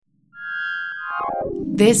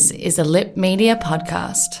This is a Lip Media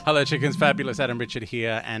podcast. Hello, chickens. Fabulous Adam Richard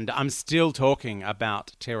here, and I'm still talking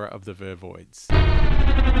about Terror of the Vervoids.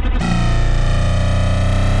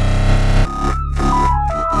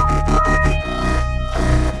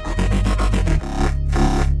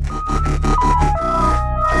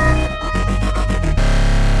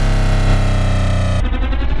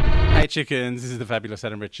 Hey chickens, this is the Fabulous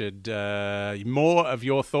Adam Richard. More of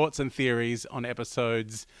your thoughts and theories on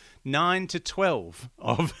episodes 9 to 12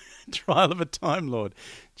 of Trial of a Time Lord.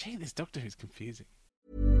 Gee, this Doctor Who's confusing.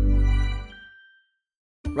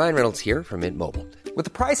 Ryan Reynolds here from Mint Mobile. With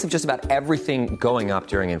the price of just about everything going up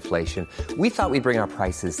during inflation, we thought we'd bring our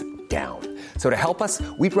prices down. So to help us,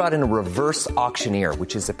 we brought in a reverse auctioneer,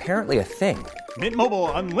 which is apparently a thing. Mint Mobile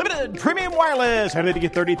Unlimited Premium Wireless. How to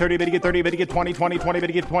get 30, 30, bit to get 30, bit to get 20, 20, 20, bit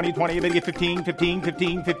to get 20, 20, bit to get 15, 15,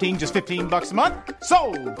 15, 15, just $15 a month?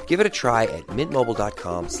 Sold! Give it a try at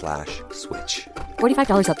mintmobile.com/switch.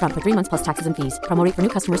 $45 up front for 3 months plus taxes and fees. Promo rate for new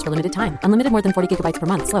customers for limited time. Unlimited more than 40 gigabytes per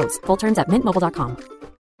month. Slows full terms at mintmobile.com.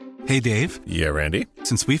 Hey, Dave. Yeah, Randy.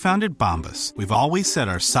 Since we founded Bombas, we've always said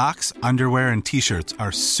our socks, underwear, and T-shirts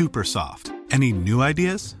are super soft. Any new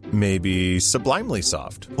ideas? Maybe sublimely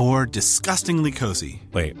soft. Or disgustingly cozy.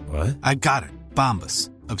 Wait, what? I got it.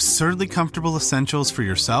 Bombas. Absurdly comfortable essentials for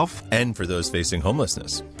yourself and for those facing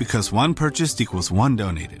homelessness. Because one purchased equals one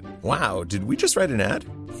donated. Wow, did we just write an ad?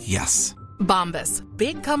 Yes. Bombas.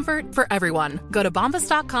 Big comfort for everyone. Go to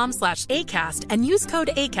bombas.com/ACAST and use code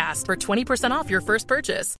ACAST for 20% off your first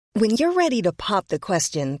purchase. When you're ready to pop the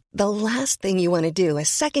question, the last thing you want to do is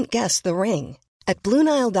second-guess the ring. At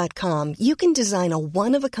BlueNile.com, you can design a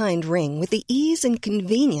one-of-a-kind ring with the ease and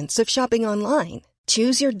convenience of shopping online.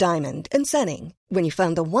 Choose your diamond and setting. When you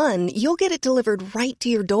find the one, you'll get it delivered right to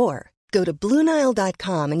your door. Go to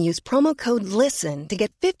BlueNile.com and use promo code LISTEN to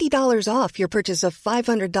get $50 off your purchase of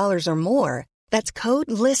 $500 or more. That's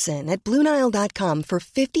code LISTEN at BlueNile.com for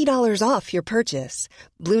 $50 off your purchase.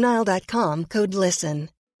 BlueNile.com, code LISTEN.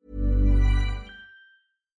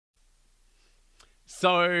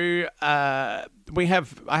 So I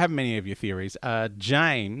have many of your theories.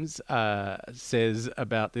 James says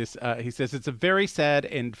about this, he says it's a very sad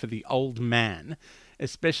end for the old man,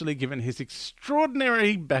 especially given his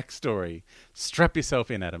extraordinary backstory. Strap yourself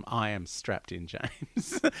in, Adam. I am strapped in,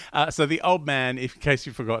 James. So the old man, in case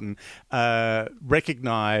you've forgotten,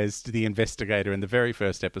 recognized the investigator in the very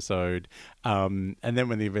first episode. And then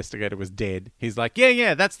when the investigator was dead, he's like,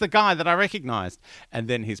 yeah, that's the guy that I recognized. And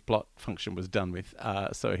then his plot function was done with.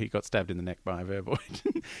 So he got stabbed in the neck by a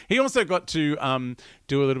vervoid. He also got to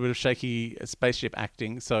do a little bit of shaky spaceship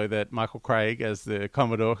acting so that Michael Craig, as the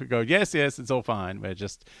Commodore, could go, yes, it's all fine. We're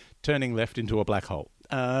just turning left into a black hole.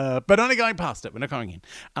 But only going past it. We're not going in.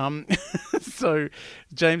 So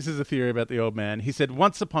James has a theory about the old man. He said,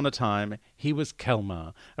 once upon a time, he was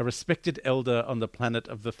Kelmar, a respected elder on the planet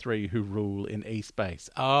of the three who rule in E-space.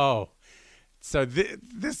 Oh, so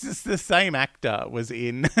this is the same actor was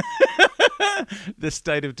in The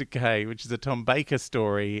State of Decay, which is a Tom Baker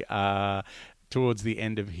story towards the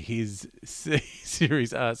end of his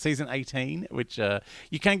series, season 18, which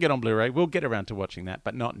you can get on Blu-ray. We'll get around to watching that,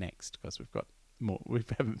 but not next because we've got more. We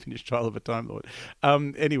haven't finished Trial of a Time Lord.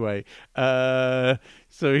 Anyway,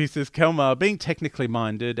 so he says, Kelmar, being technically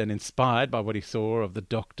minded and inspired by what he saw of the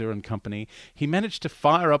Doctor and company, he managed to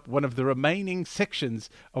fire up one of the remaining sections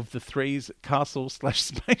of the Three's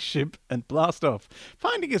castle/spaceship and blast off,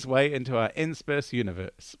 finding his way into our Ensperce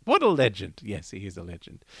universe. What a legend. Yes, he is a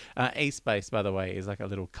legend. E-space, by the way, is like a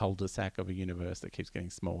little cul-de-sac of a universe that keeps getting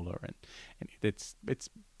smaller, and it's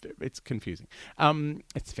confusing.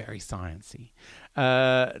 It's very sciencey.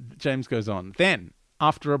 James goes on. Then,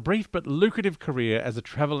 after a brief but lucrative career as a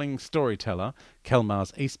travelling storyteller,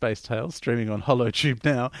 Kelmar's E-Space Tales, streaming on HoloTube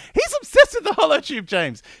now. He's obsessed with the HoloTube,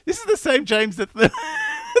 James. This is the same James that that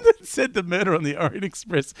said the Murder on the Orient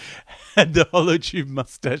Express had the HoloTube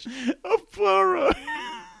mustache of Poirot.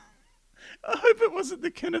 I hope it wasn't the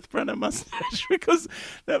Kenneth Branagh mustache, because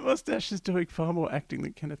that mustache is doing far more acting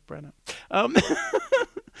than Kenneth Branagh.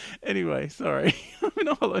 Anyway, sorry. I'm in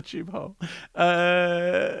a HoloTube hole.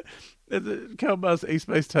 Kelmar's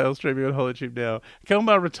E-Space Tales streaming on HoloTube now.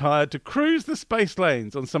 Kelmar retired to cruise the space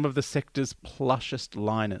lanes on some of the sector's plushest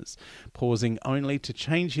liners, pausing only to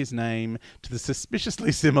change his name to the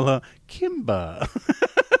suspiciously similar Kimber.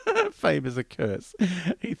 Fame is a curse.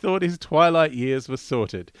 He thought his twilight years were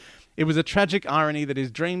sorted. It was a tragic irony that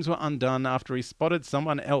his dreams were undone after he spotted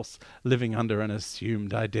someone else living under an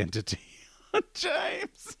assumed identity.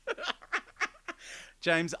 James.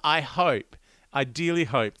 James, I ideally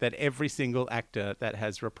hope that every single actor that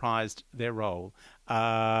has reprised their role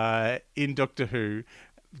in Doctor Who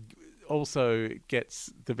also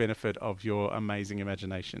gets the benefit of your amazing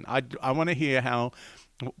imagination. I want to hear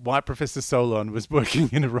why Professor Solon was working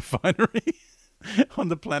in a refinery on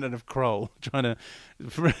the planet of Kroll, trying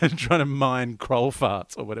to mine Kroll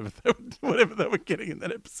farts or whatever they were getting in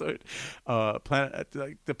that episode.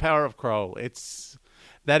 The power of Kroll.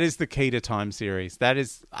 That is the key to Time series. That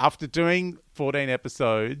is, after doing 14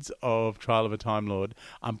 episodes of Trial of a Time Lord,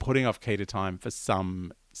 I'm putting off Key to Time for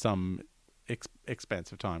some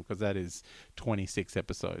expanse of time, because that is 26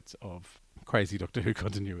 episodes of crazy Doctor Who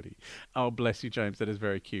continuity. Oh, bless you, James. That is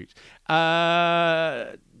very cute.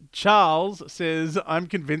 Charles says, I'm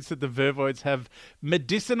convinced that the Vervoids have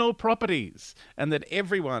medicinal properties and that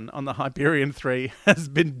everyone on the Hyperion 3 has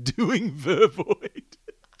been doing Vervoid.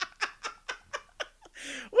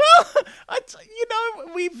 Well,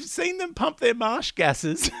 we've seen them pump their marsh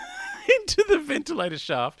gases into the ventilator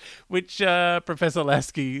shaft, which Professor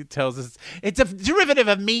Lasky tells us it's a derivative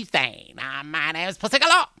of methane. My name is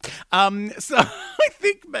Pussygalore. So I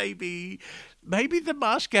think maybe the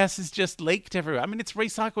marsh gas is just leaked everywhere. I mean, it's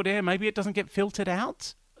recycled air. Maybe it doesn't get filtered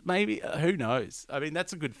out. Maybe, who knows? I mean,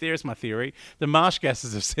 that's a good theory. It's my theory. The marsh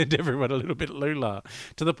gases have sent everyone a little bit lula,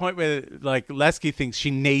 to the point where, like, Lasky thinks she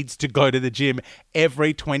needs to go to the gym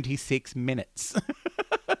every 26 minutes.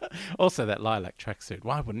 Also, that lilac tracksuit.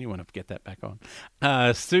 Why wouldn't you want to get that back on?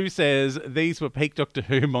 Sue says, these were peak Doctor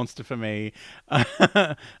Who monster for me.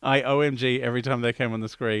 I OMG every time they came on the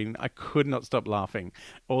screen. I could not stop laughing.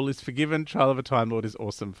 All is forgiven. Trial of a Time Lord is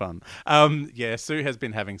awesome fun. Yeah, Sue has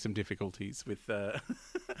been having some difficulties with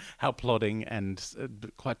how plodding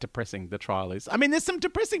and quite depressing the trial is. I mean, there's some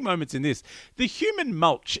depressing moments in this. The human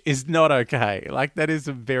mulch is not okay. Like, that is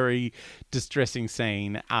a very distressing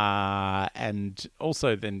scene. And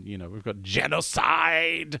also then, we've got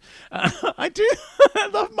genocide. I do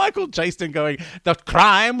love Michael Jaston going, the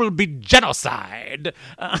crime will be genocide.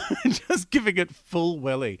 Just giving it full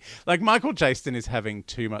welly. Like, Michael Jaston is having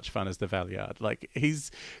too much fun as the Valeyard. Like, he's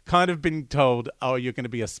kind of been told, oh, you're going to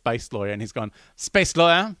be a space lawyer. And he's gone, space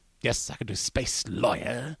lawyer? Yes, I could do space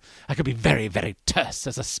lawyer. I could be very, very terse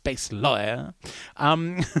as a space lawyer.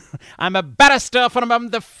 I'm a barrister from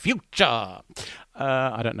the future.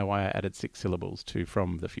 I don't know why I added 6 syllables to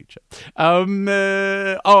from the future.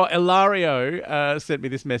 Ilario sent me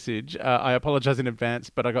this message. I apologize in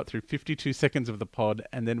advance, but I got through 52 seconds of the pod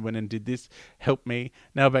and then went and did this. Help me.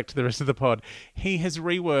 Now back to the rest of the pod. He has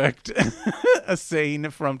reworked a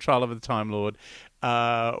scene from Trial of the Time Lord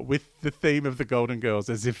with the theme of the Golden Girls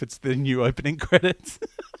as if it's the new opening credits.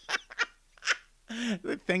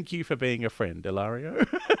 Thank you for being a friend, Ilario.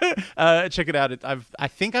 Check it out. I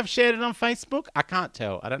think I've shared it on Facebook. I can't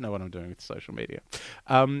tell. I don't know what I'm doing with social media.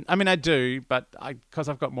 I mean, I do, but because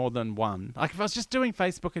I've got more than one. Like, if I was just doing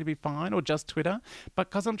Facebook, it'd be fine, or just Twitter. But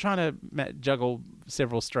because I'm trying to juggle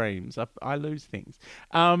several streams, I lose things.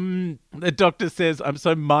 The doctor says, I'm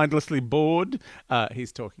so mindlessly bored.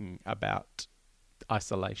 He's talking about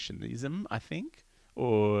isolationism, I think,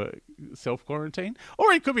 or self-quarantine.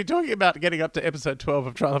 Or he could be talking about getting up to episode 12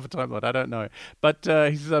 of Trial of a Time Lord. I don't know. But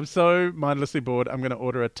he says, I'm so mindlessly bored, I'm going to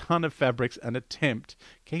order a ton of fabrics and attempt,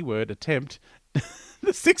 keyword, attempt,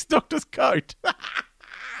 the Sixth Doctor's coat.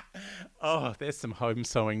 Oh, there's some home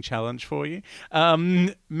sewing challenge for you.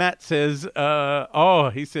 Matt says,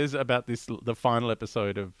 he says about the final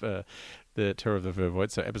episode of the Terror of the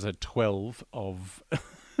Vervoid, so episode 12 of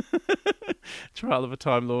Trial of a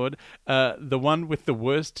Time Lord, the one with the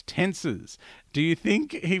worst tenses. Do you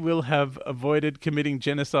think he will have avoided committing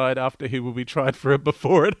genocide after he will be tried for it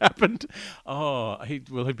before it happened? Oh,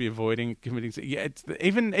 will he be avoiding committing? Yeah,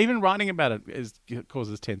 even writing about it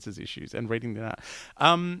causes tenses issues, and reading that.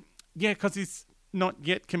 Yeah, because he's not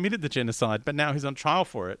yet committed the genocide, but now he's on trial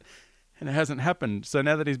for it, and it hasn't happened. So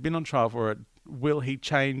now that he's been on trial for it, will he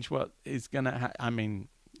change what is going to happen? I mean,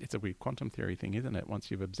 it's a weird quantum theory thing, isn't it? Once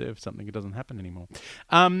you've observed something, it doesn't happen anymore.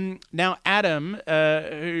 Now, Adam,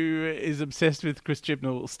 who is obsessed with Chris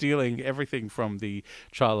Chibnall stealing everything from the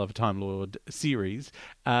Trial of a Time Lord series,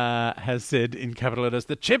 has said in capital letters,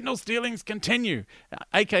 the Chibnall stealings continue,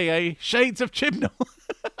 a.k.a. Shades of Chibnall.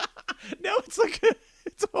 Now it's like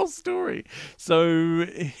it's a whole story. So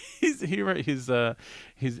he wrote his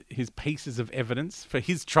pieces of evidence for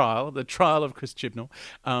his trial, the trial of Chris Chibnall,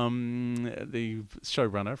 the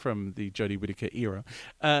showrunner from the Jodie Whittaker era.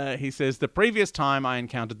 He says, the previous time I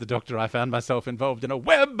encountered the Doctor, I found myself involved in a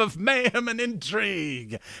web of mayhem and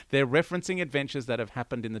intrigue. They're referencing adventures that have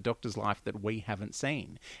happened in the Doctor's life that we haven't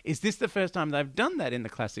seen. Is this the first time they've done that in the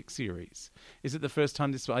classic series? Is it the first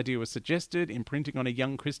time this idea was suggested, imprinting on a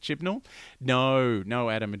young Chris Chibnall? No,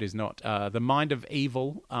 Adam, it is not. The Mind of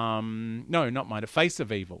Evil, Face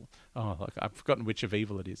of Evil, I've forgotten which of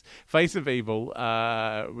Evil it is. Face of Evil,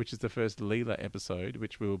 which is the first Leela episode,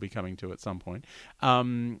 which we will be coming to at some point,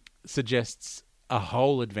 suggests a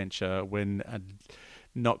whole adventure when a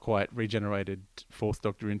not quite regenerated Fourth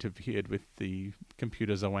Doctor interfered with the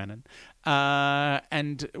computer Zoannon.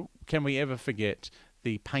 And can we ever forget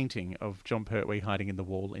the painting of John Pertwee hiding in the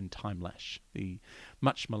wall in Timelash, the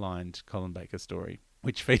much maligned Colin Baker story,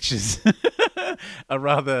 which features a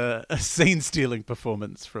rather scene-stealing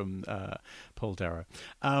performance from Paul Darrow,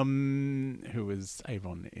 who was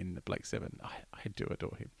Avon in the Blake Seven. I do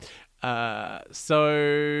adore him.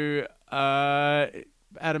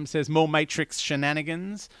 Adam says, more Matrix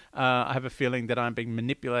shenanigans. I have a feeling that I'm being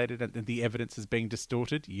manipulated and the evidence is being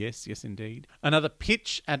distorted. Yes, indeed. Another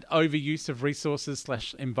pitch at overuse of resources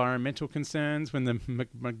 / environmental concerns when the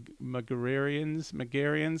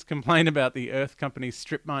Megarians complain about the Earth companies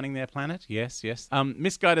strip mining their planet. Yes.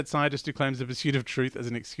 Misguided scientist who claims the pursuit of truth as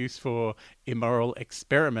an excuse for immoral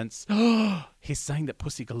experiments. He's saying that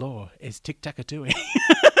Pussy Galore is Tic-Tac-a-Tooey.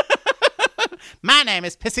 My name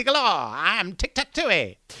is Pissy Galore. I'm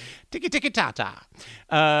Tic-Tac-Tooey.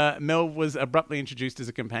 Tiki-tiki-ta-ta. Mel was abruptly introduced as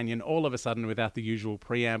a companion all of a sudden without the usual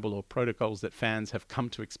preamble or protocols that fans have come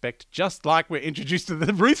to expect, just like we're introduced to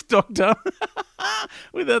the Ruth Doctor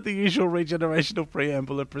without the usual regenerational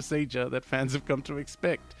preamble and procedure that fans have come to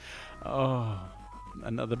expect. Oh,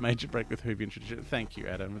 another major break with Who've introduced. Thank you,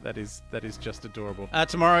 Adam. That is just adorable.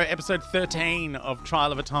 Tomorrow, episode 13 of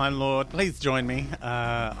Trial of a Time Lord. Please join me.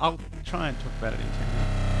 I'll try and talk about it in 10 minutes.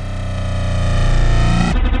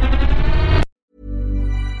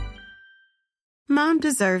 Mom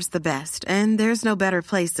deserves the best, and there's no better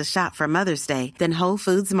place to shop for Mother's Day than Whole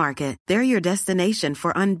Foods Market. They're your destination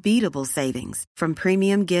for unbeatable savings, from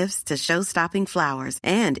premium gifts to show-stopping flowers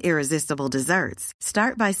and irresistible desserts.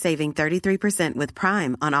 Start by saving 33% with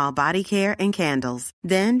Prime on all body care and candles.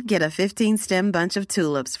 Then get a 15-stem bunch of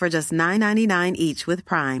tulips for just $9.99 each with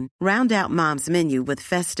Prime. Round out Mom's menu with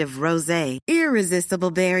festive rosé,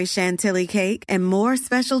 irresistible berry chantilly cake, and more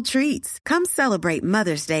special treats. Come celebrate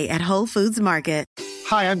Mother's Day at Whole Foods Market.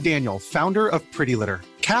 Hi, I'm Daniel, founder of Pretty Litter.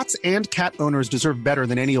 Cats and cat owners deserve better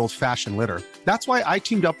than any old-fashioned litter. That's why I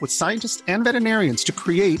teamed up with scientists and veterinarians to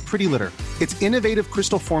create Pretty Litter. Its innovative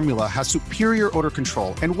crystal formula has superior odor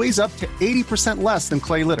control and weighs up to 80% less than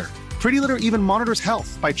clay litter. Pretty Litter even monitors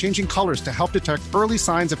health by changing colors to help detect early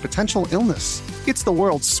signs of potential illness. It's the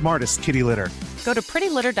world's smartest kitty litter. Go to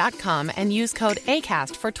prettylitter.com and use code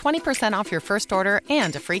ACAST for 20% off your first order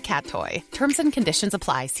and a free cat toy. Terms and conditions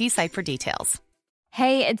apply. See site for details.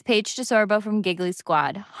 Hey, it's Paige DeSorbo from Giggly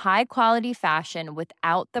Squad. High quality fashion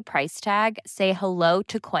without the price tag. Say hello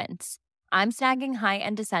to Quince. I'm snagging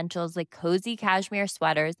high-end essentials like cozy cashmere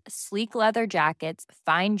sweaters, sleek leather jackets,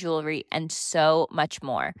 fine jewelry, and so much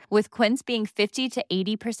more. With Quince being 50 to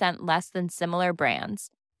 80% less than similar brands.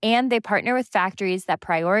 And they partner with factories that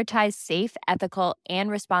prioritize safe, ethical, and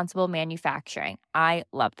responsible manufacturing. I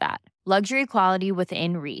love that. Luxury quality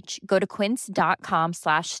within reach. Go to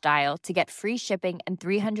quince.com/style to get free shipping and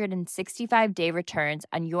 365-day returns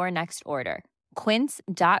on your next order.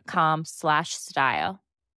 Quince.com/style.